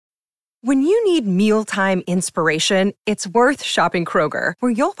When you need mealtime inspiration, it's worth shopping Kroger,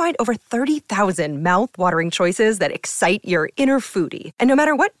 where you'll find over 30,000 mouth-watering choices that excite your inner foodie. And no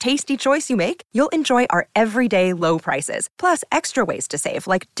matter what tasty choice you make, you'll enjoy our everyday low prices, plus extra ways to save,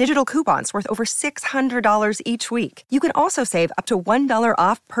 like digital coupons worth over $600 each week. You can also save up to $1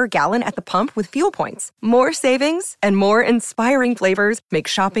 off per gallon at the pump with fuel points. More savings and more inspiring flavors make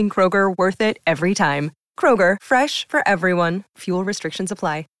shopping Kroger worth it every time. Kroger, fresh for everyone. Fuel restrictions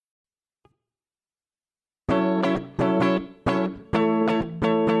apply.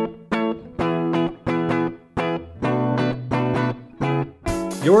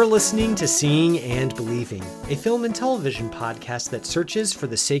 You're listening to Seeing and Believing, a film and television podcast that searches for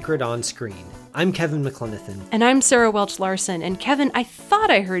the sacred on screen. I'm Kevin McLenithan. And I'm Sarah Welch-Larson. And Kevin, I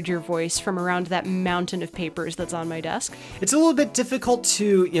thought I heard your voice from around that mountain of papers that's on my desk. It's a little bit difficult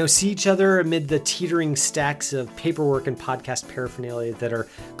to, see each other amid the teetering stacks of paperwork and podcast paraphernalia that are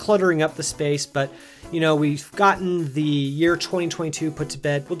cluttering up the space, but we've gotten the year 2022 put to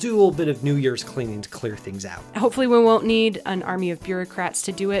bed. We'll do a little bit of New Year's cleaning to clear things out. Hopefully we won't need an army of bureaucrats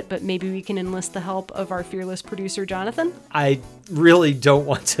to do it, but maybe we can enlist the help of our fearless producer, Jonathan. I really don't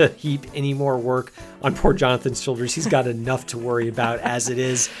want to heap any more work on poor Jonathan's shoulders. He's got enough to worry about as it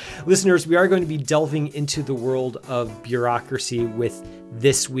is. Listeners, we are going to be delving into the world of bureaucracy with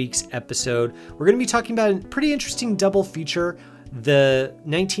this week's episode. We're going to be talking about a pretty interesting double feature. The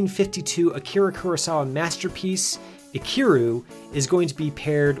 1952 Akira Kurosawa masterpiece, Ikiru, is going to be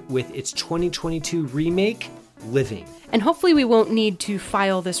paired with its 2022 remake, Living. And hopefully we won't need to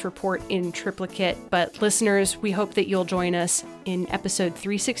file this report in triplicate, but listeners, we hope that you'll join us in episode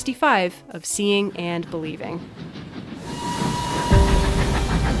 365 of Seeing and Believing.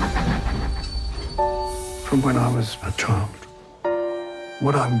 From when I was a child,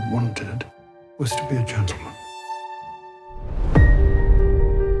 what I wanted was to be a gentleman.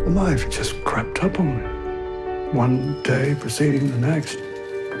 Life just crept up on me, one day preceding the next.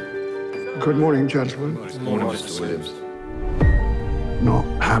 Good morning, gentlemen. Good morning, Mr. Williams. Not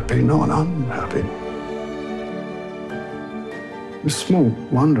happy, not unhappy. It's small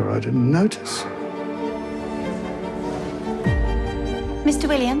wonder I didn't notice. Mr.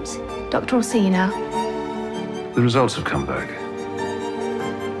 Williams, Doctor will see you now. The results have come back.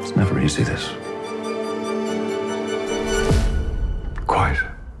 It's never easy, this. Quite.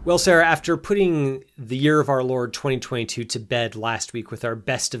 Well, Sarah, after putting the year of our Lord 2022 to bed last week with our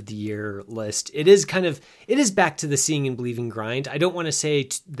best of the year list, it is back to the seeing and believing grind. I don't want to say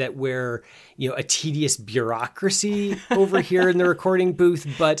that we're, a tedious bureaucracy over here in the recording booth,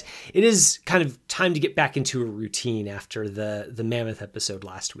 but it is kind of time to get back into a routine after the mammoth episode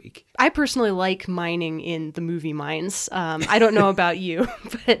last week. I personally like mining in the movie mines. I don't know about you,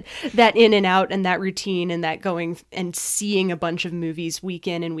 but that in and out and that routine and that going and seeing a bunch of movies week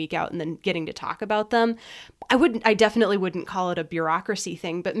in and week out and then getting to talk about them, I definitely wouldn't call it a bureaucracy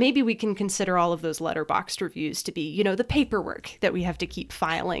thing, but maybe we can consider all of those letterboxed reviews to be, the paperwork that we have to keep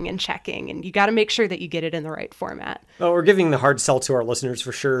filing and checking, and you got to make sure that you get it in the right format. Well, we're giving the hard sell to our listeners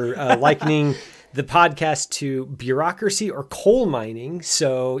for sure, likening the podcast to bureaucracy or coal mining.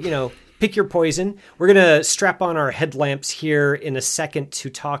 So, pick your poison. We're going to strap on our headlamps here in a second to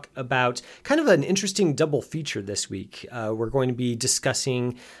talk about kind of an interesting double feature this week. We're going to be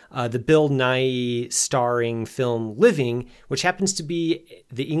discussing the Bill Nighy starring film Living, which happens to be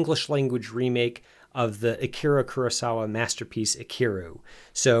the English language remake of the Akira Kurosawa masterpiece Ikiru.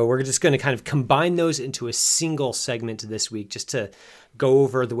 So we're just going to kind of combine those into a single segment this week just to go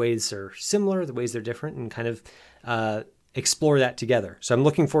over the ways they're similar, the ways they're different, and kind of explore that together. So I'm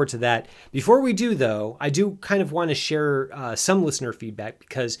looking forward to that. Before we do, though, I do kind of want to share some listener feedback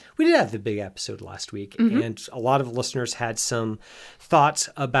because we did have the big episode last week, and a lot of listeners had some thoughts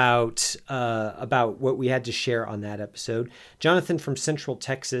about what we had to share on that episode. Jonathan from Central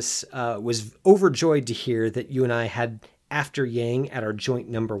Texas was overjoyed to hear that you and I had After Yang at our joint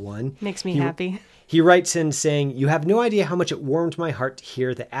number one. Makes me happy. He writes in saying, "You have no idea how much it warmed my heart to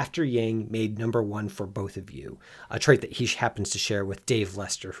hear that After Yang made number one for both of you." A trait that he happens to share with Dave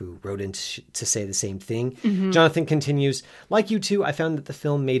Lester, who wrote in to say the same thing. Jonathan continues, "Like you two, I found that the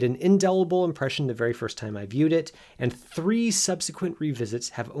film made an indelible impression the very first time I viewed it, and 3 subsequent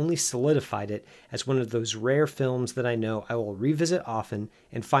revisits have only solidified it as one of those rare films that I know I will revisit often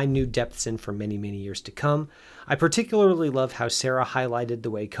and find new depths in for many, many years to come. I particularly love how Sarah highlighted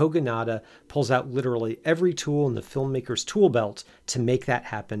the way Kogonada pulls out literally every tool in the filmmaker's tool belt to make that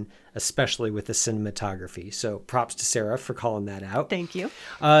happen, especially with the cinematography. So props to Sarah for calling that out. Thank you.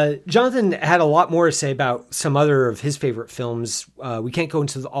 Jonathan had a lot more to say about some other of his favorite films. We can't go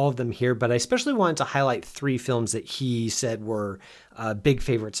into all of them here, but I especially wanted to highlight 3 films that he said were big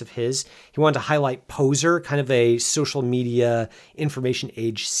favorites of his. He wanted to highlight Poser, kind of a social media information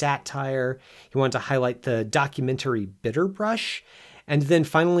age satire. He wanted to highlight the documentary Bitterbrush. And then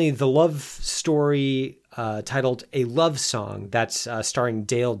finally, the love story titled A Love Song, that's starring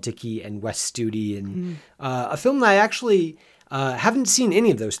Dale Dickey and Wes Studi, and a film that I actually haven't seen any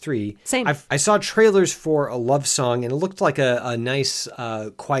of those 3. Same. I saw trailers for A Love Song, and it looked like a nice,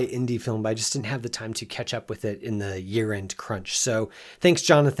 quiet indie film, but I just didn't have the time to catch up with it in the year-end crunch. So thanks,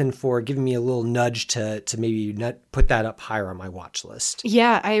 Jonathan, for giving me a little nudge to maybe put that up higher on my watch list.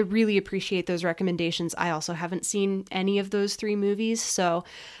 Yeah, I really appreciate those recommendations. I also haven't seen any of those 3 movies, so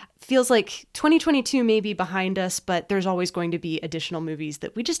feels like 2022 may be behind us, but there's always going to be additional movies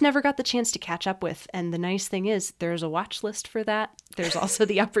that we just never got the chance to catch up with. And the nice thing is there's a watch list for that. There's also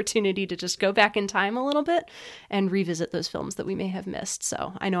the opportunity to just go back in time a little bit and revisit those films that we may have missed.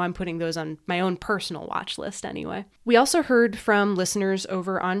 So I know I'm putting those on my own personal watch list anyway. We also heard from listeners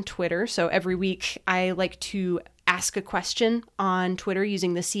over on Twitter. So every week I like to ask a question on Twitter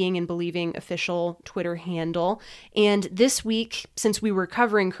using the Seeing and Believing official Twitter handle. And this week, since we were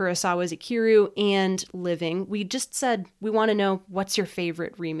covering Kurosawa's Ikiru and Living, we just said, we want to know, what's your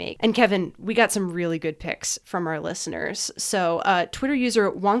favorite remake? And Kevin, we got some really good picks from our listeners. So Twitter user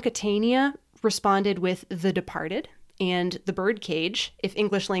Wonkatania responded with The Departed and The Birdcage, if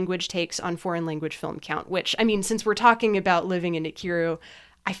English language takes on foreign language film count, which, I mean, since we're talking about Living and Ikiru,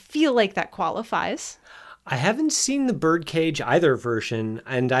 I feel like that qualifies. I haven't seen The Birdcage either version,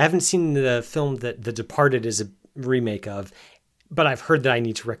 and I haven't seen the film that The Departed is a remake of, but I've heard that I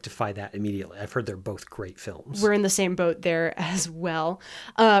need to rectify that immediately. I've heard they're both great films. We're in the same boat there as well.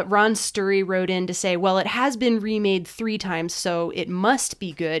 Ron Sturry wrote in to say, well, it has been remade 3 times, so it must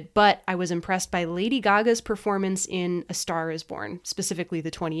be good, but I was impressed by Lady Gaga's performance in A Star is Born, specifically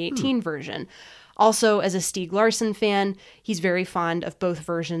the 2018 version. Also, as a Stieg Larsson fan, he's very fond of both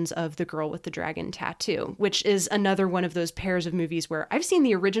versions of The Girl with the Dragon Tattoo, which is another one of those pairs of movies where I've seen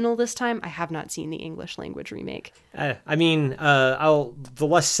the original this time. I have not seen the English language remake. The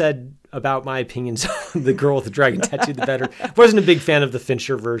less said about my opinions on The Girl with the Dragon Tattoo, the better. Wasn't a big fan of the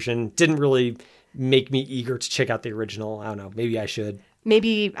Fincher version. Didn't really make me eager to check out the original. I don't know. Maybe I should.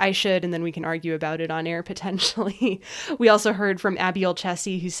 Maybe I should, and then we can argue about it on air potentially. We also heard from Abby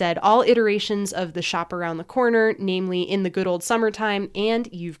Olchesi, who said, all iterations of The Shop Around the Corner, namely In the Good Old Summertime and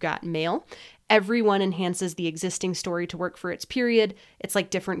You've Got Mail. Everyone enhances the existing story to work for its period. It's like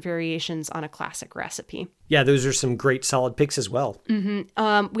different variations on a classic recipe. Yeah, those are some great solid picks as well.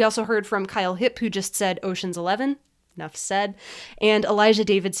 Mm-hmm. We also heard from Kyle Hipp, who just said Ocean's 11. Enough said. And Elijah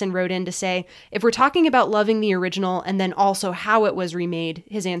Davidson wrote in to say, if we're talking about loving the original and then also how it was remade,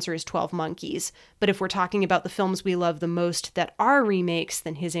 his answer is 12 Monkeys. But if we're talking about the films we love the most that are remakes,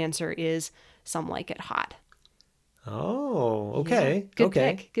 then his answer is Some Like It Hot. Oh, okay. Yeah, good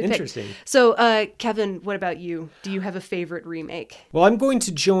pick. Good Interesting. Pick. So, Kevin, what about you? Do you have a favorite remake? Well, I'm going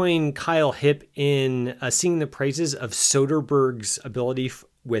to join Kyle Hipp in singing the praises of Soderbergh's ability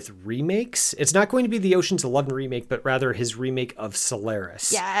with remakes. It's not going to be the Ocean's 11 remake, but rather his remake of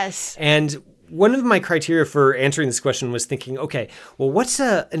Solaris. Yes. And one of my criteria for answering this question was thinking, okay, well, what's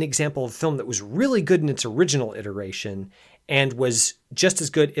an example of a film that was really good in its original iteration and was just as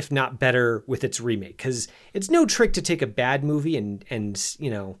good, if not better, with its remake? Because it's no trick to take a bad movie and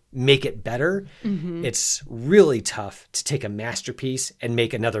make it better. Mm-hmm. It's really tough to take a masterpiece and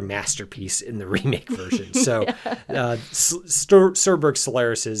make another masterpiece in the remake version. So Soderbergh's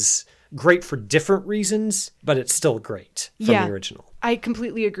Solaris is great for different reasons, but it's still great from the original. I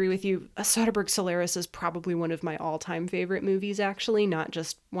completely agree with you. Soderbergh's Solaris is probably one of my all-time favorite movies, actually, not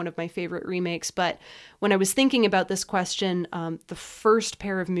just one of my favorite remakes. But when I was thinking about this question, the first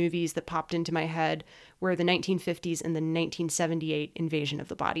pair of movies that popped into my head were the 1950s and the 1978 Invasion of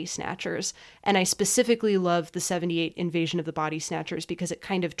the Body Snatchers. And I specifically love the 78 Invasion of the Body Snatchers because it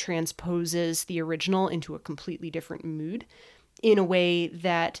kind of transposes the original into a completely different mood in a way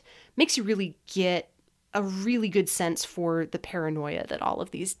that makes you really get a really good sense for the paranoia that all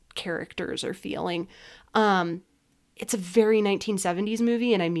of these characters are feeling. It's a very 1970s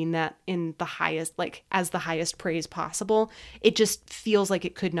movie, and I mean that in the highest, as the highest praise possible. It just feels like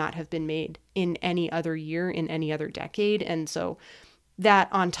it could not have been made in any other year, in any other decade. And so that,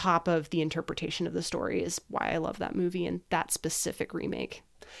 on top of the interpretation of the story, is why I love that movie and that specific remake.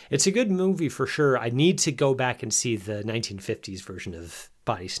 It's a good movie for sure. I need to go back and see the 1950s version of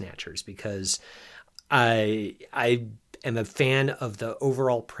Body Snatchers because I am a fan of the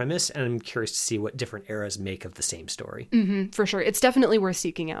overall premise, and I'm curious to see what different eras make of the same story. For sure. It's definitely worth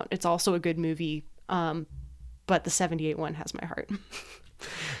seeking out. It's also a good movie, but the 78 one has my heart.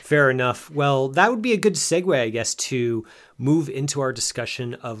 Fair enough. Well, that would be a good segue, I guess, to move into our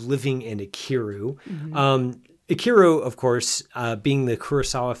discussion of Living in Ikiru. Ikiru, of course, being the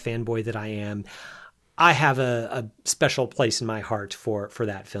Kurosawa fanboy that I am, I have a special place in my heart for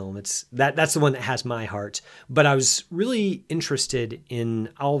that film. That's the one that has my heart. But I was really interested in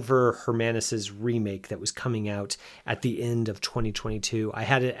Oliver Hermanus's remake that was coming out at the end of 2022. I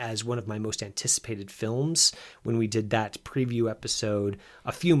had it as one of my most anticipated films when we did that preview episode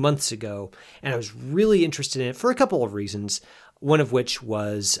a few months ago. And I was really interested in it for a couple of reasons. One of which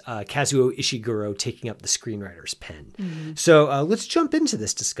was Kazuo Ishiguro taking up the screenwriter's pen. So let's jump into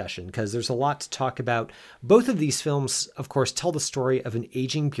this discussion because there's a lot to talk about. Both of these films, of course, tell the story of an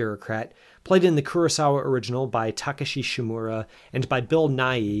aging bureaucrat played in the Kurosawa original by Takashi Shimura and by Bill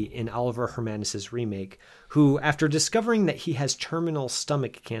Nighy in Oliver Hermanus's remake, who, after discovering that he has terminal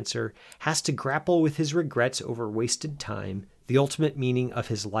stomach cancer, has to grapple with his regrets over wasted time, the ultimate meaning of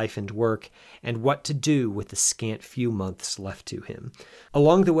his life and work, and what to do with the scant few months left to him.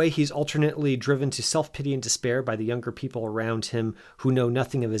 Along the way, he's alternately driven to self-pity and despair by the younger people around him who know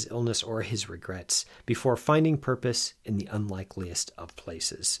nothing of his illness or his regrets, before finding purpose in the unlikeliest of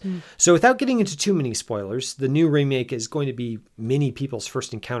places. So without getting into too many spoilers, the new remake is going to be many people's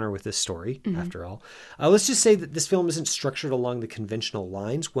first encounter with this story, after all. Let's just say that this film isn't structured along the conventional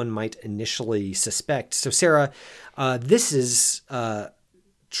lines one might initially suspect. So Sarah, this is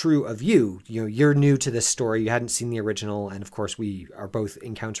true of you. You're new to this story. You hadn't seen the original. And of course, we are both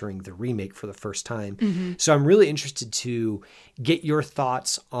encountering the remake for the first time. So I'm really interested to get your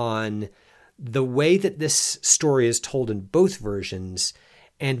thoughts on the way that this story is told in both versions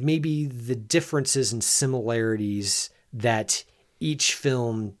and maybe the differences and similarities that each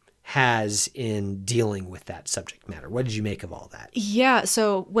film has in dealing with that subject matter. What did you make of all that? Yeah,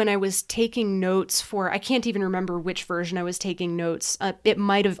 so when I was taking notes I can't even remember which version I was taking notes. It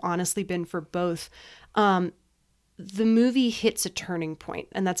might have honestly been for both. The movie hits a turning point,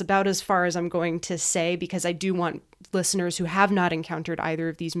 and that's about as far as I'm going to say, because I do want listeners who have not encountered either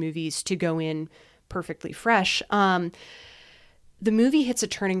of these movies to go in perfectly fresh. The movie hits a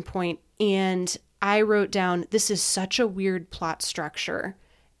turning point, and I wrote down, this is such a weird plot structure.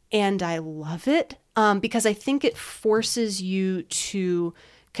 And I love it because I think it forces you to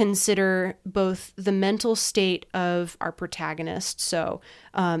consider both the mental state of our protagonists, so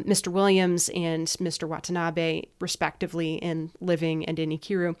Mr. Williams and Mr. Watanabe, respectively, in Living and in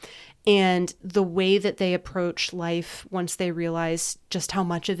Ikiru, and the way that they approach life once they realize just how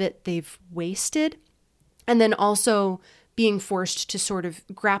much of it they've wasted, and then also being forced to sort of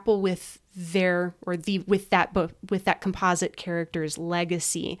grapple with with that composite character's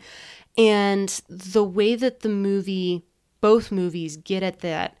legacy. And the way that both movies get at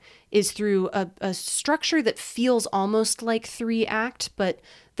that is through a structure that feels almost like 3-act, but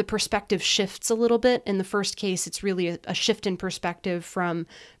the perspective shifts a little bit. In the first case, it's really a shift in perspective from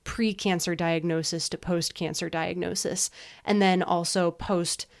pre-cancer diagnosis to post-cancer diagnosis, and then also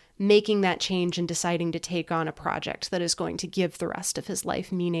post making that change and deciding to take on a project that is going to give the rest of his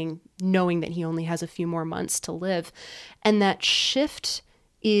life meaning, knowing that he only has a few more months to live. And that shift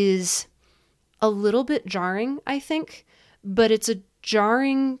is a little bit jarring, I think, but it's a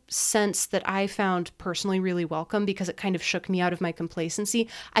jarring sense that I found personally really welcome because it kind of shook me out of my complacency.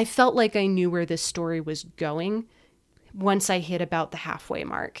 I felt like I knew where this story was going once I hit about the halfway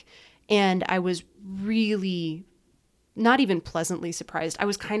mark. And I was really not even pleasantly surprised. I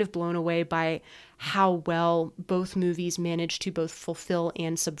was kind of blown away by how well both movies managed to both fulfill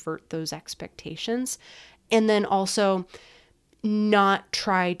and subvert those expectations. And then also not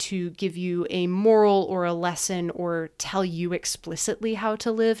try to give you a moral or a lesson or tell you explicitly how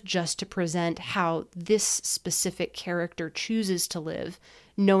to live, just to present how this specific character chooses to live,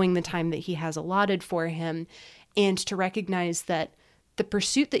 knowing the time that he has allotted for him, and to recognize that the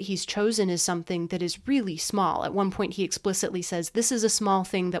pursuit that he's chosen is something that is really small. At one point, he explicitly says, this is a small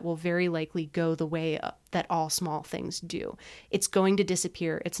thing that will very likely go the way that all small things do. It's going to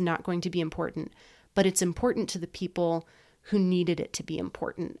disappear. It's not going to be important, but it's important to the people who needed it to be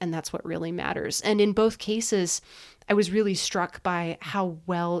important. And that's what really matters. And in both cases, I was really struck by how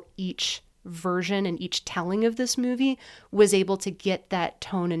well each version and each telling of this movie was able to get that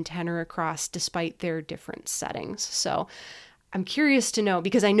tone and tenor across despite their different settings. So I'm curious to know,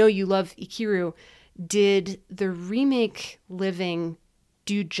 because I know you love Ikiru, did the remake Living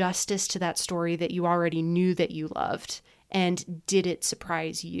do justice to that story that you already knew that you loved? And did it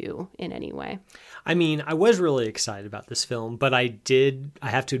surprise you in any way? I mean, I was really excited about this film, but I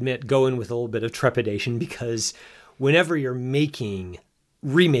have to admit, go in with a little bit of trepidation, because whenever you're remaking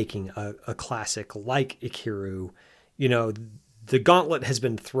a classic like Ikiru, the gauntlet has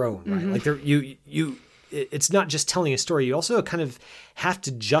been thrown, right? Like it's not just telling a story. You also kind of have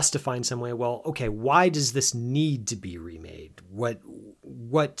to justify in some way, well, okay, why does this need to be remade?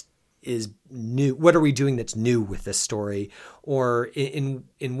 What is new? What are we doing that's new with this story? Or in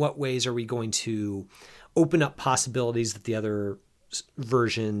what ways are we going to open up possibilities that the other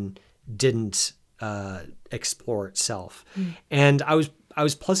version didn't explore itself? And I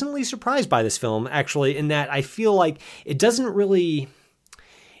was pleasantly surprised by this film, actually, in that I feel like it doesn't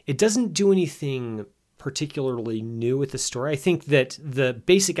do anything particularly new with the story. I think that the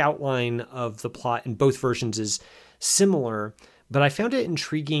basic outline of the plot in both versions is similar, but I found it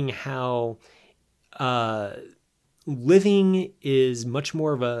intriguing how Living is much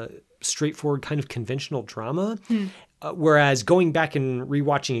more of a straightforward kind of conventional drama. Whereas going back and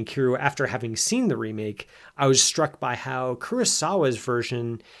rewatching Ikiru after having seen the remake, I was struck by how Kurosawa's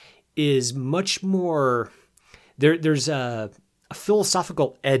version is much more, there's a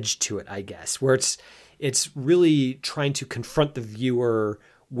philosophical edge to it, I guess, where it's really trying to confront the viewer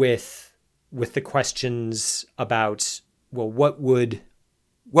with the questions about, well, what would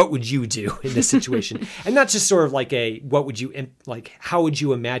you do in this situation? And not just sort of like how would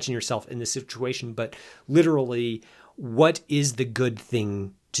you imagine yourself in this situation, but literally, what is the good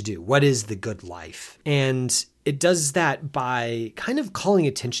thing to do? What is the good life? And it does that by kind of calling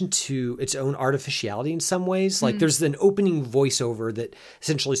attention to its own artificiality in some ways. Like there's an opening voiceover that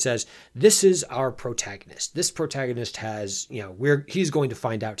essentially says, this is our protagonist. This protagonist has, he's going to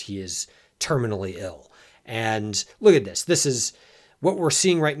find out he is terminally ill. And look at this. This is what we're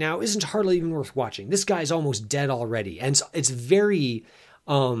seeing right now isn't hardly even worth watching. This guy's almost dead already. And it's very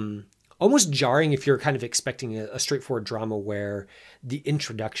almost jarring if you're kind of expecting a straightforward drama where the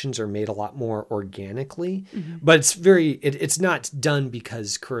introductions are made a lot more organically. But it's not done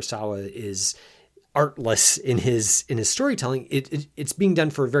because Kurosawa is artless in his storytelling. It's being done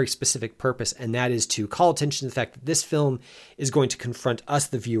for a very specific purpose, and that is to call attention to the fact that this film is going to confront us,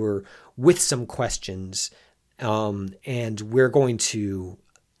 the viewer, with some questions, and we're going to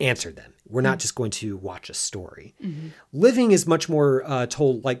answer them. We're not just going to watch a story. Living is much more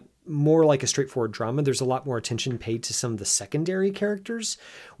told more like a straightforward drama. There's a lot more attention paid to some of the secondary characters,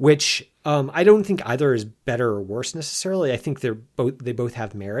 which I don't think either is better or worse necessarily. I think they both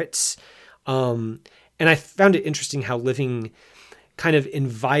have merits. And I found it interesting how Living kind of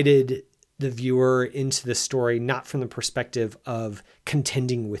invited the viewer into the story, not from the perspective of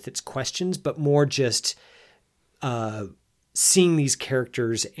contending with its questions, but more just seeing these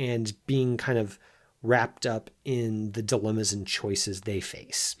characters and being kind of wrapped up in the dilemmas and choices they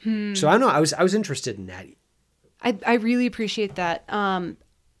face. So I don't know. I was interested in that. I really appreciate that.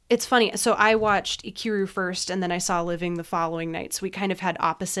 It's funny. So I watched Ikiru first, and then I saw Living the following night. So we kind of had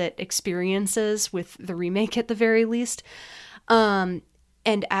opposite experiences with the remake at the very least.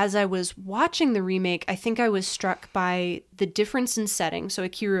 And as I was watching the remake, I think I was struck by the difference in setting. So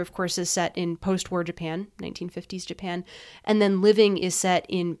Ikiru, of course, is set in post-war Japan, 1950s Japan. And then Living is set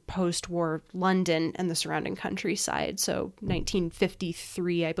in post-war London and the surrounding countryside. So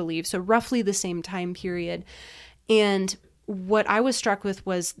 1953, I believe. So roughly the same time period. And what I was struck with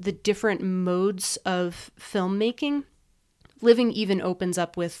was the different modes of filmmaking. Living even opens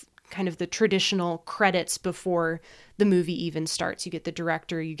up with kind of the traditional credits before the movie even starts. You get the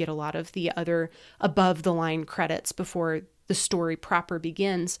director, you get a lot of the other above the line credits before the story proper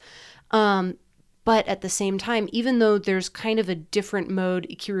begins. But at the same time, even though there's kind of a different mode,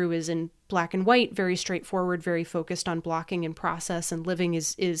 Ikiru is in black and white, very straightforward, very focused on blocking and process, and Living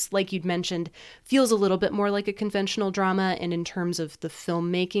is like you'd mentioned, feels a little bit more like a conventional drama, and in terms of the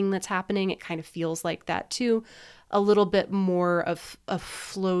filmmaking that's happening, it kind of feels like that too. A little bit more of a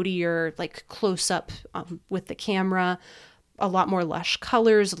floatier, like close up with the camera, a lot more lush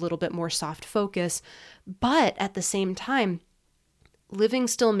colors, a little bit more soft focus. But at the same time, Living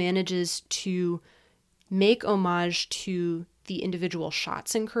still manages to make homage to the individual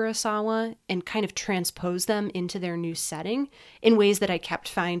shots in Kurosawa and kind of transpose them into their new setting in ways that I kept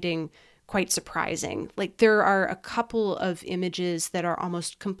finding quite surprising. Like there are a couple of images that are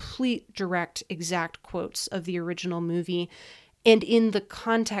almost complete, direct, exact quotes of the original movie. And in the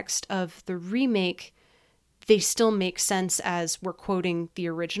context of the remake, they still make sense as we're quoting the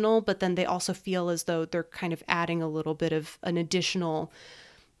original, but then they also feel as though they're kind of adding a little bit of an additional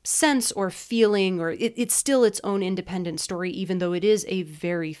sense or feeling, or it's still its own independent story, even though it is a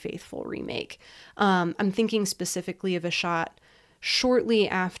very faithful remake. I'm thinking specifically of a shot shortly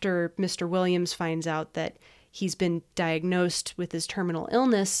after Mr. Williams finds out that he's been diagnosed with his terminal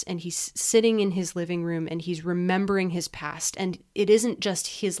illness, and he's sitting in his living room and he's remembering his past. And it isn't just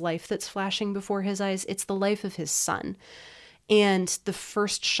his life that's flashing before his eyes, it's the life of his son. And the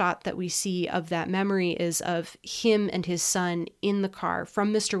first shot that we see of that memory is of him and his son in the car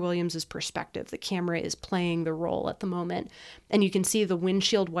from Mr. Williams's perspective. The camera is playing the role at the moment. And you can see the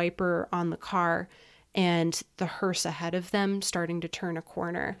windshield wiper on the car and the hearse ahead of them starting to turn a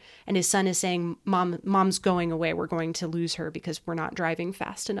corner. And his son is saying, Mom's going away. We're going to lose her because we're not driving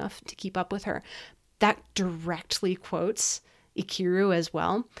fast enough to keep up with her. That directly quotes Ikiru as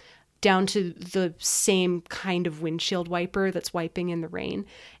well, down to the same kind of windshield wiper that's wiping in the rain.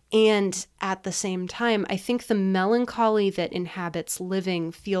 And at the same time, I think the melancholy that inhabits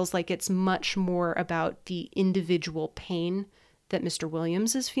living feels like it's much more about the individual pain that Mr.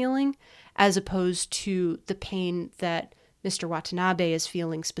 Williams is feeling, as opposed to the pain that Mr. Watanabe is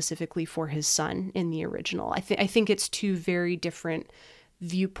feeling specifically for his son in the original. I think it's two very different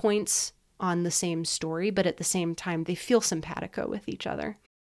viewpoints on the same story, but at the same time, they feel simpatico with each other.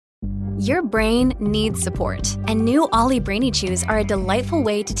 Your brain needs support, and new Ollie Brainy Chews are a delightful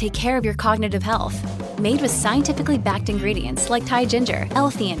way to take care of your cognitive health. Made with scientifically backed ingredients like Thai ginger,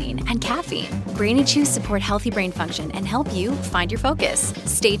 L-theanine, and caffeine, Brainy Chews support healthy brain function and help you find your focus,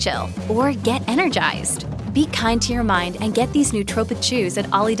 stay chill, or get energized. Be kind to your mind and get these nootropic chews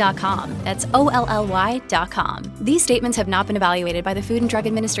at ollie.com. That's OLLY.com. These statements have not been evaluated by the Food and Drug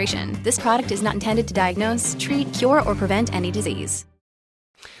Administration. This product is not intended to diagnose, treat, cure, or prevent any disease.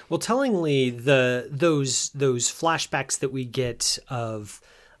 Well, tellingly, those flashbacks that we get of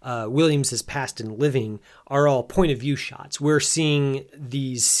Williams's past and living are all point of view shots. We're seeing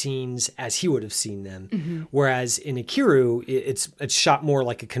these scenes as he would have seen them, whereas in Ikiru, it's shot more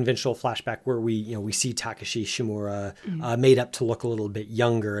like a conventional flashback where we see Takashi Shimura made up to look a little bit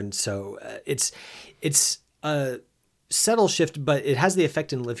younger, and so it's a subtle shift, but it has the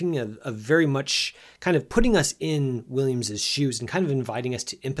effect in living of very much kind of putting us in Williams's shoes and kind of inviting us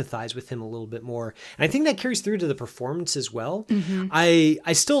to empathize with him a little bit more. And I think that carries through to the performance as well.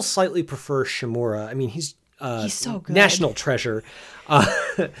 I still slightly prefer Shimura. I mean, he's so good. National treasure.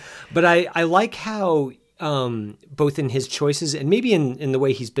 But I like how both in his choices and maybe in the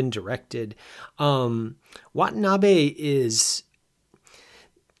way he's been directed, Watanabe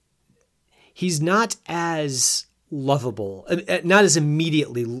he's not as lovable, not as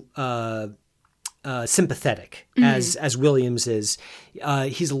immediately sympathetic as Williams is.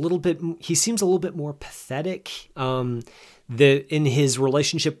 He seems a little bit more pathetic in his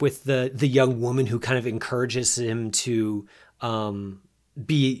relationship with the young woman who kind of encourages him to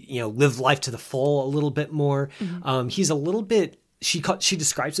live life to the full a little bit more. He's a little bit, she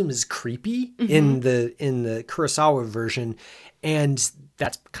describes him as creepy in the Kurosawa version, and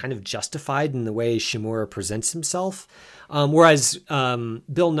that's kind of justified in the way Shimura presents himself. Whereas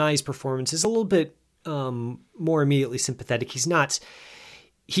Bill Nye's performance is a little bit more immediately sympathetic.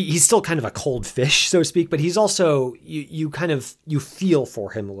 He's still kind of a cold fish, so to speak, but he's also, you feel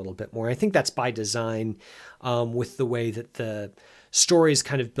for him a little bit more. I think that's by design, with the way that the story is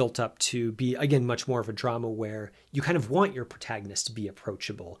kind of built up to be, again, much more of a drama where you kind of want your protagonist to be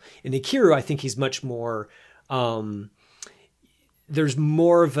approachable. In Ikiru, I think he's much more, there's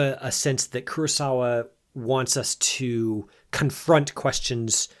more of a sense that Kurosawa wants us to confront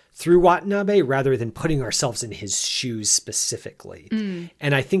questions through Watanabe rather than putting ourselves in his shoes specifically.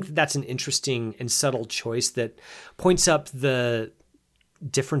 And I think that's an interesting and subtle choice that points up the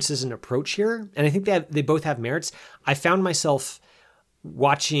differences in approach here. And I think they both have merits. I found myself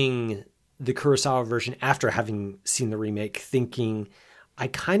watching the Kurosawa version after having seen the remake thinking, I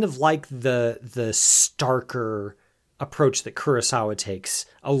kind of like the starker approach that Kurosawa takes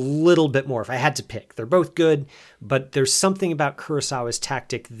a little bit more. If I had to pick, they're both good, but there's something about Kurosawa's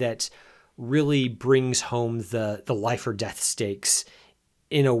tactic that really brings home the life or death stakes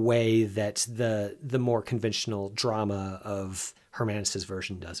in a way that the more conventional drama of Hermanus's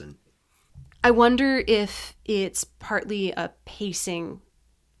version doesn't. I wonder if it's partly a pacing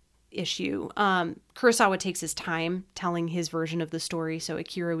issue. Kurosawa takes his time telling his version of the story. So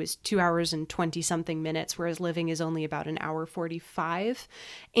Ikiru is 2 hours and 20 something minutes, whereas Living is only about an hour 45.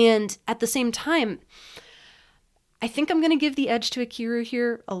 And at the same time, I think I'm going to give the edge to Ikiru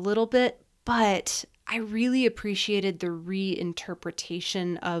here a little bit, but I really appreciated the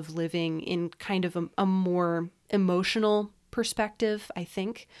reinterpretation of Living in kind of a more emotional perspective, I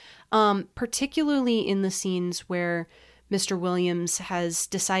think, particularly in the scenes where Mr. Williams has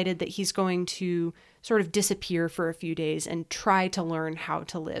decided that he's going to sort of disappear for a few days and try to learn how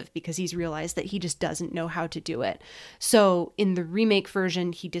to live because he's realized that he just doesn't know how to do it. So in the remake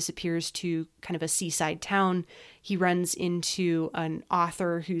version, he disappears to kind of a seaside town. He runs into an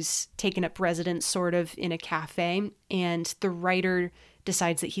author who's taken up residence sort of in a cafe, and the writer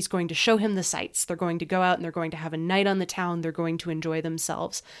decides that he's going to show him the sights. They're going to go out and they're going to have a night on the town. They're going to enjoy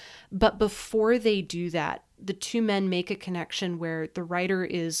themselves. But before they do that, the two men make a connection where the writer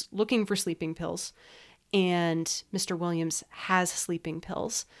is looking for sleeping pills and Mr. Williams has sleeping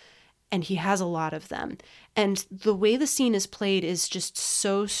pills and he has a lot of them. And the way the scene is played is just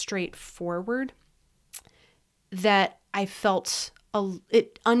so straightforward that I felt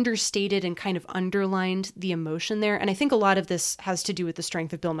it understated and kind of underlined the emotion there. And I think a lot of this has to do with the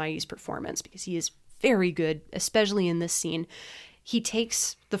strength of Bill Nighy's performance because he is very good, especially in this scene. He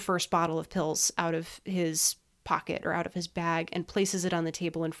takes the first bottle of pills out of his pocket or out of his bag and places it on the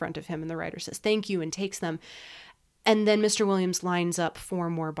table in front of him. And the writer says, "Thank you," and takes them. And then Mr. Williams lines up 4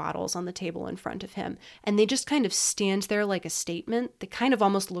 more bottles on the table in front of him. And they just kind of stand there like a statement. They kind of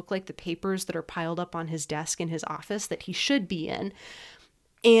almost look like the papers that are piled up on his desk in his office that he should be in.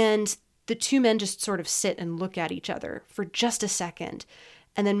 And the two men just sort of sit and look at each other for just a second.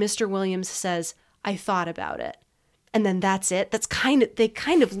 And then Mr. Williams says, "I thought about it." And then that's it. They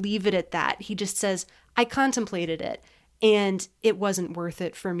kind of leave it at that. He just says, "I contemplated it. And it wasn't worth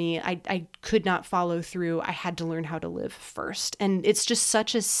it for me. I could not follow through. I had to learn how to live first." And it's just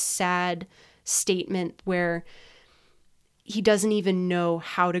such a sad statement where he doesn't even know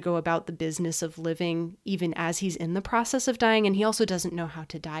how to go about the business of living, even as he's in the process of dying. And he also doesn't know how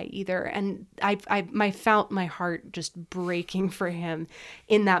to die either. And I felt my heart just breaking for him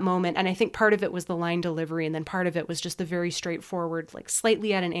in that moment. And I think part of it was the line delivery. And then part of it was just the very straightforward, like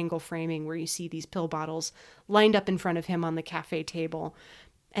slightly at an angle framing where you see these pill bottles lined up in front of him on the cafe table.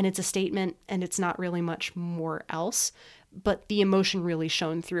 And it's a statement and it's not really much more else, but the emotion really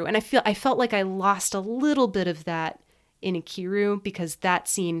shone through. And I felt like I lost a little bit of that in Ikiru because that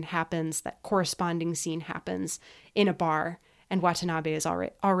corresponding scene happens in a bar and Watanabe is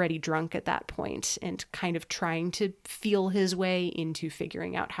already drunk at that point and kind of trying to feel his way into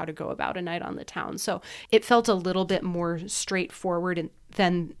figuring out how to go about a night on the town. So it felt a little bit more straightforward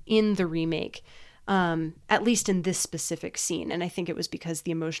than in the remake, at least in this specific scene. And I think it was because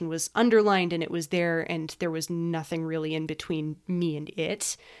the emotion was underlined and it was there and there was nothing really in between me and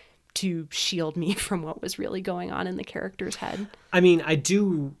it to shield me from what was really going on in the character's head. I mean, I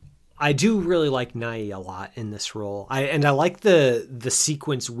do really like Nighy a lot in this role. I like the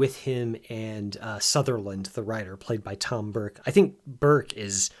sequence with him and Sutherland, the writer, played by Tom Burke. I think Burke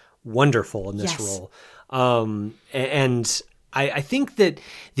is wonderful in this role. And I think that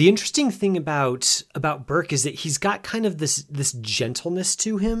the interesting thing about Burke is that he's got kind of this gentleness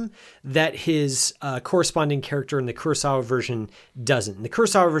to him that his corresponding character in the Kurosawa version doesn't. In the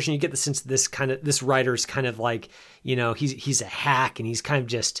Kurosawa version, you get the sense that this writer's kind of like, you know, he's a hack and he's kind of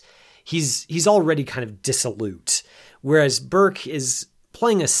just he's already kind of dissolute, whereas Burke is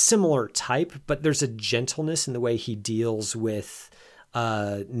playing a similar type, but there's a gentleness in the way he deals with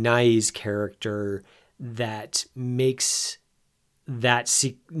Nighy's character that makes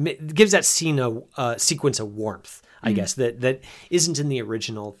gives that scene a sequence of warmth, I guess, that isn't in the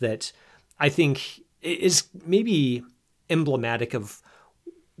original, that I think is maybe emblematic of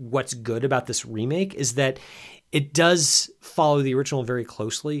what's good about this remake, is that it does follow the original very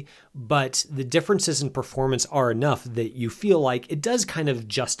closely, but the differences in performance are enough that you feel like it does kind of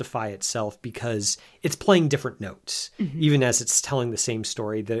justify itself because it's playing different notes, even as it's telling the same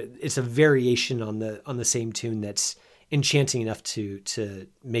story. It's a variation on the same tune that's enchanting enough to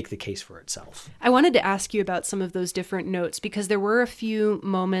make the case for itself. I wanted to ask you about some of those different notes because there were a few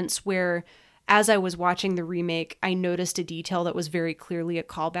moments where, as I was watching the remake, I noticed a detail that was very clearly a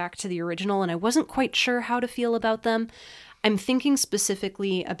callback to the original, and I wasn't quite sure how to feel about them. I'm thinking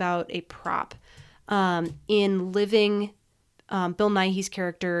specifically about a prop. In Living, Bill Nighy's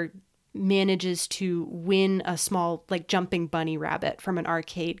character manages to win a small, like, jumping bunny rabbit from an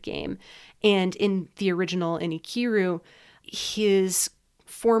arcade game. And in the original, in Ikiru, his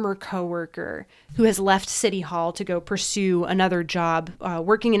former coworker who has left City Hall to go pursue another job,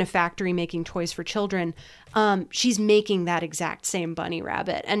 working in a factory making toys for children, she's making that exact same bunny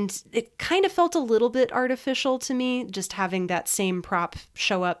rabbit. And it kind of felt a little bit artificial to me, just having that same prop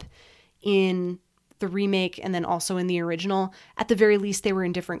show up in the remake and then also in the original. At the very least, they were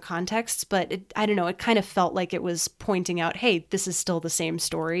in different contexts, but I don't know, it kind of felt like it was pointing out, hey, this is still the same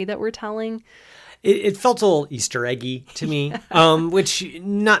story that we're telling. It felt a little Easter eggy to me, which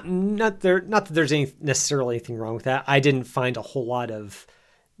not that there's necessarily anything wrong with that. I didn't find a whole lot of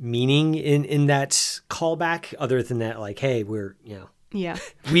meaning in that callback, other than that, like, hey, we're Yeah.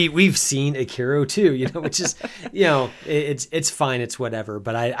 we've seen Ikiru too, which is it's fine, it's whatever.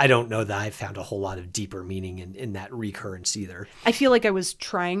 But I don't know that I found a whole lot of deeper meaning in that recurrence either. I feel like I was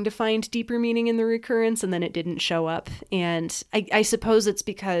trying to find deeper meaning in the recurrence, and then it didn't show up. And I suppose it's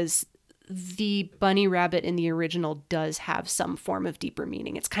because the bunny rabbit in the original does have some form of deeper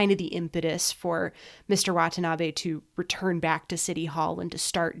meaning. It's kind of the impetus for Mr. Watanabe to return back to City Hall and to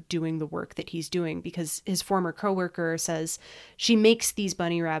start doing the work that he's doing, because his former coworker says she makes these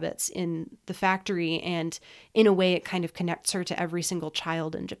bunny rabbits in the factory, and in a way it kind of connects her to every single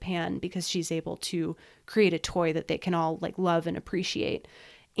child in Japan, because she's able to create a toy that they can all like love and appreciate.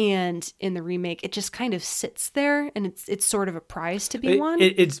 And in the remake, it just kind of sits there, and it's sort of a prize to be won.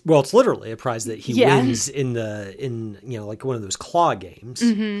 It's literally a prize that he wins in like one of those claw games.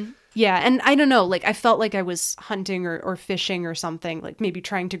 Mm-hmm. Yeah, and I don't know, like I felt like I was hunting or fishing or something, like maybe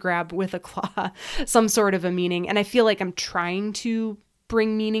trying to grab with a claw some sort of a meaning. And I feel like I'm trying to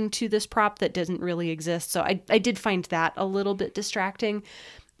bring meaning to this prop that doesn't really exist. So I did find that a little bit distracting.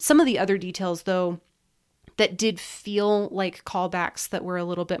 Some of the other details, though, that did feel like callbacks that were a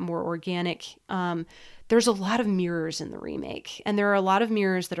little bit more organic. There's a lot of mirrors in the remake, and there are a lot of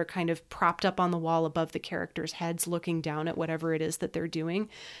mirrors that are kind of propped up on the wall above the characters' heads, looking down at whatever it is that they're doing.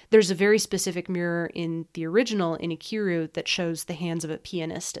 There's a very specific mirror in the original, in Ikiru, that shows the hands of a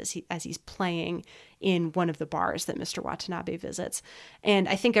pianist as he's playing in one of the bars that Mr. Watanabe visits. And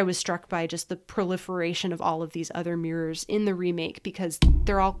I think I was struck by just the proliferation of all of these other mirrors in the remake, because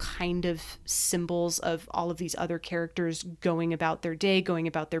they're all kind of symbols of all of these other characters going about their day, going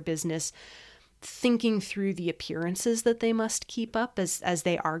about their business, thinking through the appearances that they must keep up as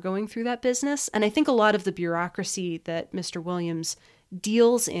they are going through that business. And I think a lot of the bureaucracy that Mr. Williams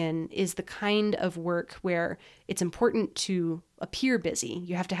deals in is the kind of work where it's important to appear busy.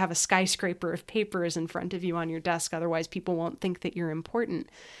 You have to have a skyscraper of papers in front of you on your desk, otherwise people won't think that you're important.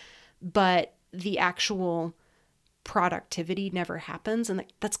 But the actual productivity never happens, and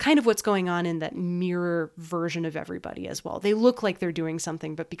that's kind of what's going on in that mirror version of everybody as well. They look like they're doing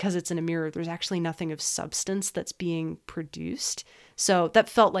something, but because it's in a mirror, there's actually nothing of substance that's being produced. So that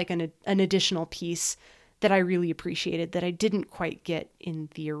felt like an additional piece that I really appreciated that I didn't quite get in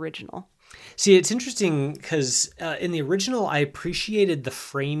the original. See, it's interesting because in the original, I appreciated the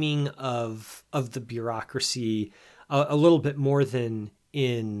framing of the bureaucracy a little bit more than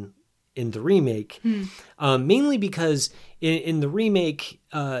in the remake, mainly because in the remake,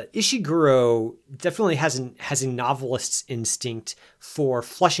 Ishiguro definitely has a novelist's instinct for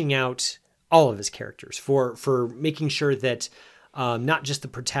fleshing out all of his characters, for making sure that not just the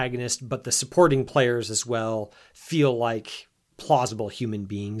protagonist, but the supporting players as well feel like plausible human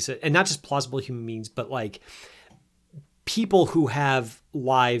beings, and not just plausible human beings, but like people who have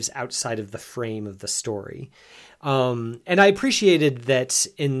lives outside of the frame of the story. And I appreciated that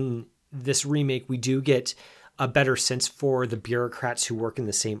in this remake, we do get a better sense for the bureaucrats who work in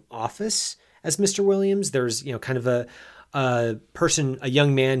the same office as Mr. Williams. There's, kind of a person, a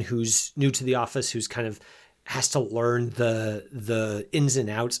young man who's new to the office, who's kind of has to learn the ins and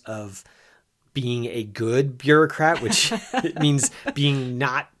outs of being a good bureaucrat, which means being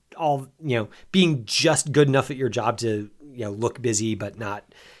not all, being just good enough at your job to, look busy, but not,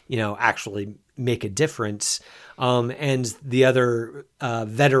 actually make a difference. And the other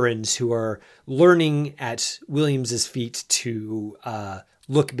veterans who are learning at Williams's feet to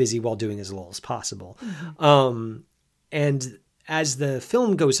look busy while doing as little as possible. Mm-hmm. And as the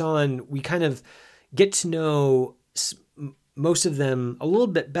film goes on, we kind of get to know most of them a little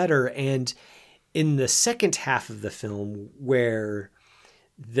bit better. And in the second half of the film, where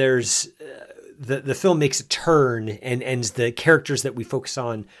there's the film makes a turn and the characters that we focus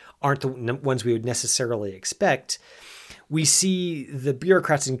on aren't the ones we would necessarily expect, we see the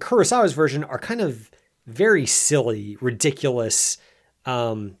bureaucrats in Kurosawa's version are kind of very silly, ridiculous,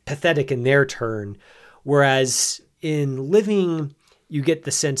 pathetic in their turn. Whereas in Living, you get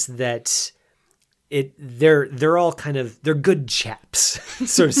the sense that they're all kind of, they're good chaps,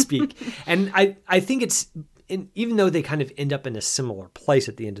 so to speak. And I think even though they kind of end up in a similar place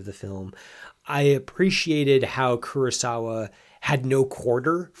at the end of the film, I appreciated how Kurosawa had no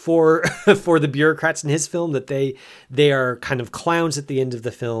quarter for the bureaucrats in his film, that they are kind of clowns at the end of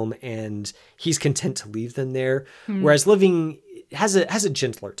the film and he's content to leave them there. Whereas Living has a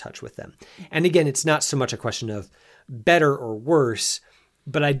gentler touch with them. And again, it's not so much a question of better or worse,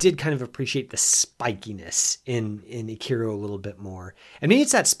 but I did kind of appreciate the spikiness in Ikiru a little bit more. And maybe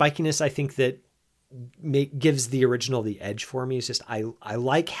it's that spikiness, I think, that gives the original the edge for me. It's just I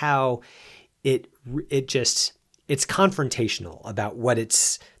like how it's confrontational about what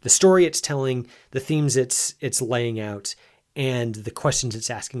the story it's telling, the themes it's laying out, and the questions it's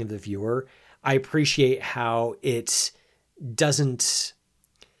asking of the viewer. I appreciate how it doesn't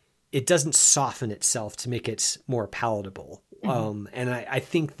soften itself to make it more palatable. And I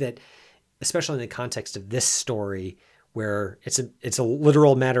think that, especially in the context of this story, where it's a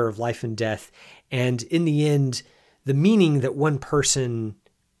literal matter of life and death, and in the end, the meaning that one person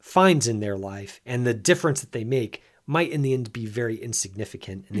finds in their life and the difference that they make might in the end be very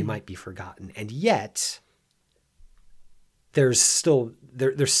insignificant, and they might be forgotten. And yet there's still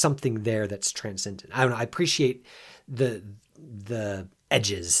there's something there that's transcendent. I don't know. I appreciate the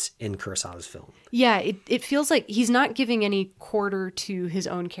edges in Kurosawa's film. Yeah, it feels like he's not giving any quarter to his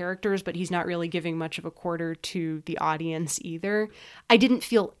own characters, but he's not really giving much of a quarter to the audience either. I didn't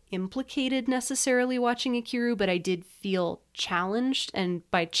feel implicated necessarily watching Ikiru, but I did feel challenged. And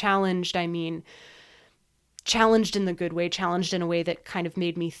by challenged, I mean challenged in the good way, challenged in a way that kind of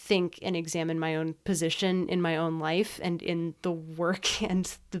made me think and examine my own position in my own life and in the work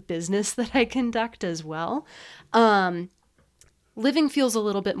and the business that I conduct as well. Living feels a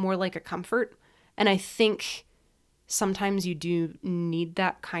little bit more like a comfort, and I think sometimes you do need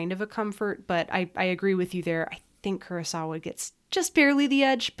that kind of a comfort, but I agree with you there. I think Kurosawa gets just barely the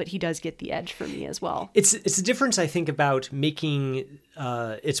edge, but he does get the edge for me as well. It's a difference, I think, about making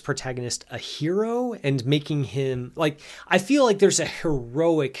its protagonist a hero and making him, like, I feel like there's a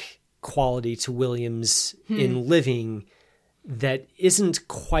heroic quality to Williams in Living that isn't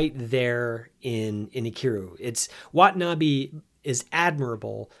quite there in Ikiru. It's Watanabe is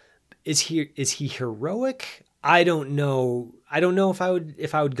admirable. Is he heroic? I don't know. I don't know if I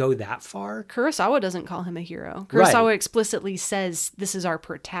would go that far. Kurosawa doesn't call him a hero. Kurosawa Right. explicitly says this is our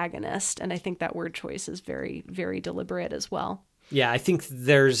protagonist, and I think that word choice is very, very deliberate as well. Yeah, I think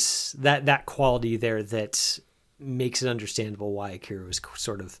there's that quality there that makes it understandable why Ikiru has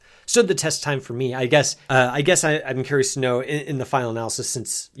sort of stood the test of time for me. I guess I'm curious to know in the final analysis,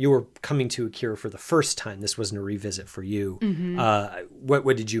 since you were coming to Ikiru for the first time, this wasn't a revisit for you.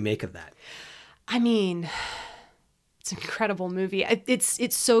 What did you make of that? I mean, it's an incredible movie.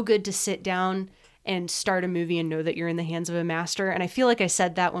 It's so good to sit down and start a movie and know that you're in the hands of a master. And I feel like I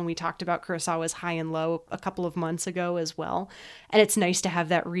said that when we talked about Kurosawa's High and Low a couple of months ago as well. And it's nice to have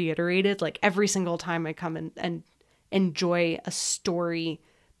that reiterated. Like every single time I come and enjoy a story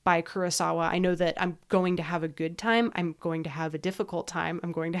by Kurosawa, I know that I'm going to have a good time. I'm going to have a difficult time.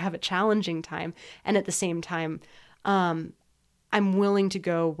 I'm going to have a challenging time. And at the same time, I'm willing to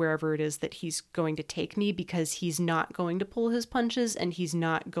go wherever it is that he's going to take me, because he's not going to pull his punches and he's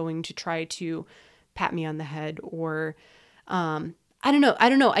not going to try to pat me on the head or, I don't know.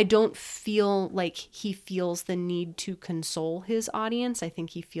 I don't feel like he feels the need to console his audience. I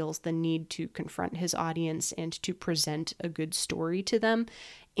think he feels the need to confront his audience and to present a good story to them.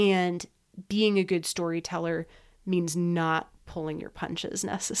 And being a good storyteller means not pulling your punches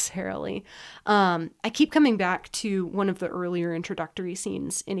necessarily. I keep coming back to one of the earlier introductory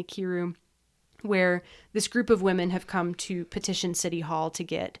scenes in Ikiru, where this group of women have come to petition City Hall to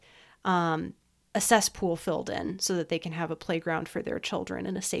get a cesspool filled in so that they can have a playground for their children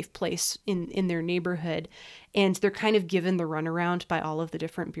and a safe place in their neighborhood. And they're kind of given the runaround by all of the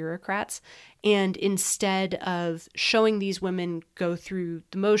different bureaucrats. And instead of showing these women go through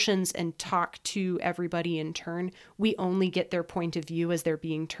the motions and talk to everybody in turn, we only get their point of view as they're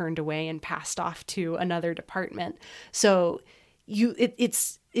being turned away and passed off to another department. So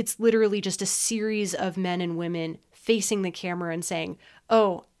it's literally just a series of men and women facing the camera and saying,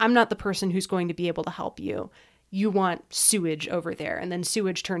 oh, I'm not the person who's going to be able to help you. You want Sewage over there. And then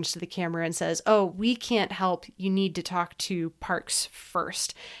Sewage turns to the camera and says, oh, we can't help. You need to talk to Parks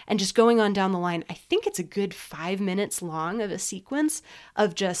first. And just going on down the line, I think it's a good 5 minutes long of a sequence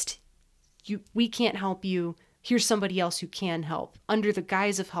of just, we can't help you. Here's somebody else who can help under the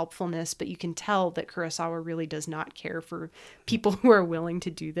guise of helpfulness. But you can tell that Kurosawa really does not care for people who are willing to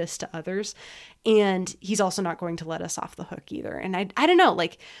do this to others. And he's also not going to let us off the hook either. And I don't know,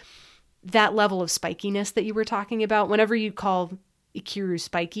 like that level of spikiness that you were talking about, whenever you call Ikiru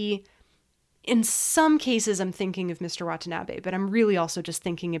spiky, in some cases I'm thinking of Mr. Watanabe, but I'm really also just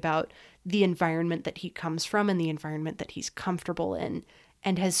thinking about the environment that he comes from and the environment that he's comfortable in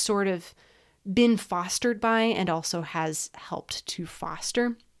and has sort of been fostered by and also has helped to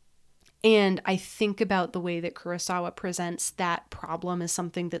foster. And I think about the way that Kurosawa presents that problem as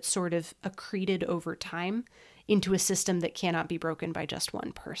something that's sort of accreted over time into a system that cannot be broken by just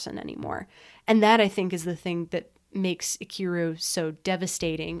one person anymore. And that, I think, is the thing that makes Ikiru so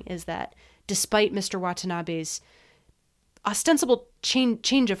devastating is that despite Mr. Watanabe's ostensible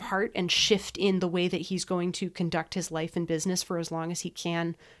change of heart and shift in the way that he's going to conduct his life and business for as long as he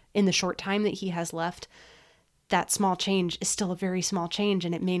can in the short time that he has left, that small change is still a very small change,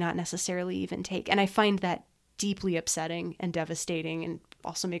 and it may not necessarily even take. And I find that deeply upsetting and devastating, and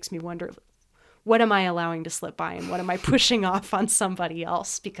also makes me wonder, what am I allowing to slip by and what am I pushing off on somebody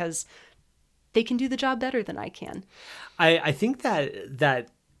else because they can do the job better than I can? I think that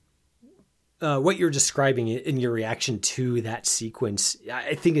what you're describing in your reaction to that sequence,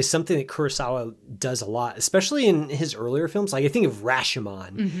 I think is something that Kurosawa does a lot, especially in his earlier films. Like I think of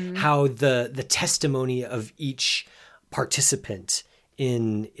Rashomon, how the testimony of each participant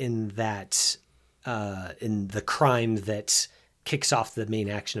in that in the crime that kicks off the main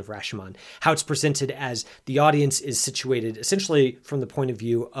action of Rashomon, how it's presented as the audience is situated essentially from the point of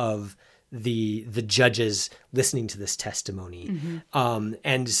view of the judges listening to this testimony.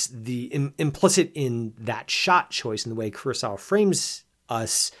 And the implicit in that shot choice and the way Kurosawa frames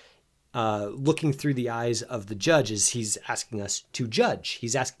us looking through the eyes of the judge is he's asking us to judge.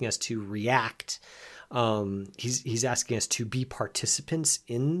 He's asking us to react. He's asking us to be participants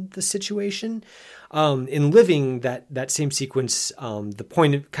in the situation. In Living, that same sequence, the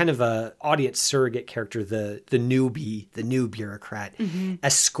point of kind of a audience surrogate character, the newbie, the new bureaucrat,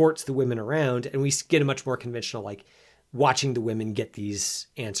 escorts the women around, and we get a much more conventional, like watching the women get these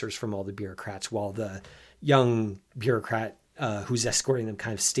answers from all the bureaucrats while the young bureaucrat who's escorting them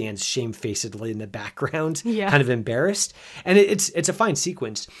kind of stands shamefacedly in the background, kind of embarrassed. And it's a fine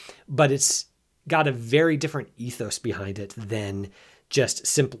sequence, but it's got a very different ethos behind it than just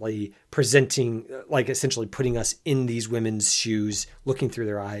simply presenting, like essentially putting us in these women's shoes, looking through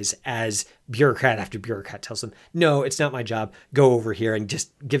their eyes as bureaucrat after bureaucrat tells them, no, it's not my job, go over here, and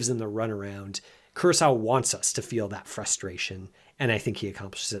just gives them the runaround. Kurosawa wants us to feel that frustration, and I think he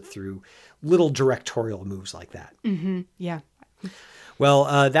accomplishes it through little directorial moves like that. Yeah.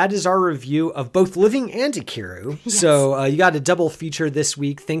 Well, that is our review of both Living and Ikiru. Yes. So you got a double feature this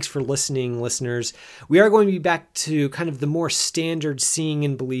week. Thanks for listening, listeners. We are going to be back to kind of the more standard Seeing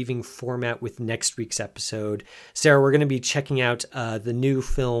and Believing format with next week's episode. Sarah, we're going to be checking out the new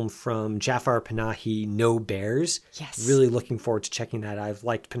film from Jafar Panahi, No Bears. Yes. Really looking forward to checking that. I've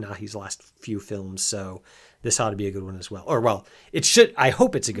liked Panahi's last few films, so this ought to be a good one as well. Or, well, it should. I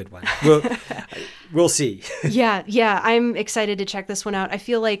hope it's a good one. We'll see. Yeah. I'm excited to check this one out. I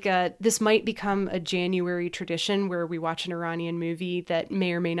feel like this might become a January tradition where we watch an Iranian movie that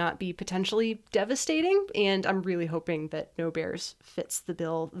may or may not be potentially devastating. And I'm really hoping that No Bears fits the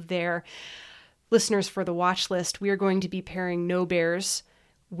bill there. Listeners, for the watch list, we are going to be pairing No Bears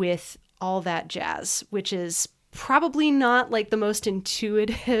with All That Jazz, which is probably not like the most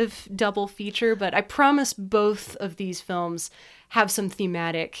intuitive double feature, but I promise both of these films have some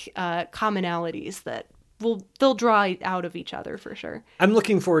thematic commonalities that they'll draw out of each other for sure. I'm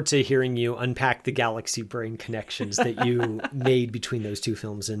looking forward to hearing you unpack the galaxy brain connections that you made between those two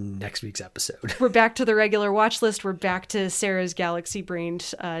films in next week's episode. We're back to the regular watch list. We're back to Sarah's galaxy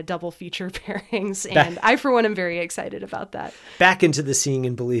brained double feature pairings. And I, for one, am very excited about that. Back into the Seeing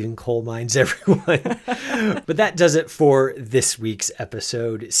and Believing coal mines, everyone. But that does it for this week's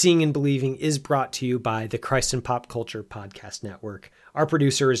episode. Seeing and Believing is brought to you by the Christ and Pop Culture Podcast Network. Our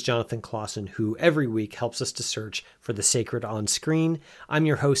producer is Jonathan Clausen, who every week helps us to search for the sacred on screen. I'm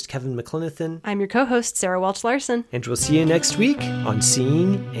your host, Kevin McLenithan. I'm your co-host, Sarah Welch-Larson. And we'll see you next week on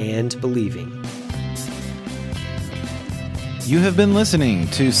Seeing and Believing. You have been listening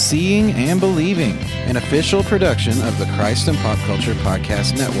to Seeing and Believing, an official production of the Christ and Pop Culture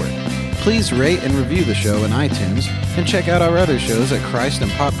Podcast Network. Please rate and review the show in iTunes and check out our other shows at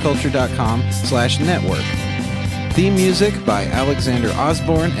christandpopculture.com/network. Theme music by Alexander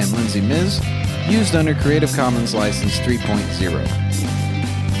Osborne and Lindsay Miz, used under Creative Commons License 3.0.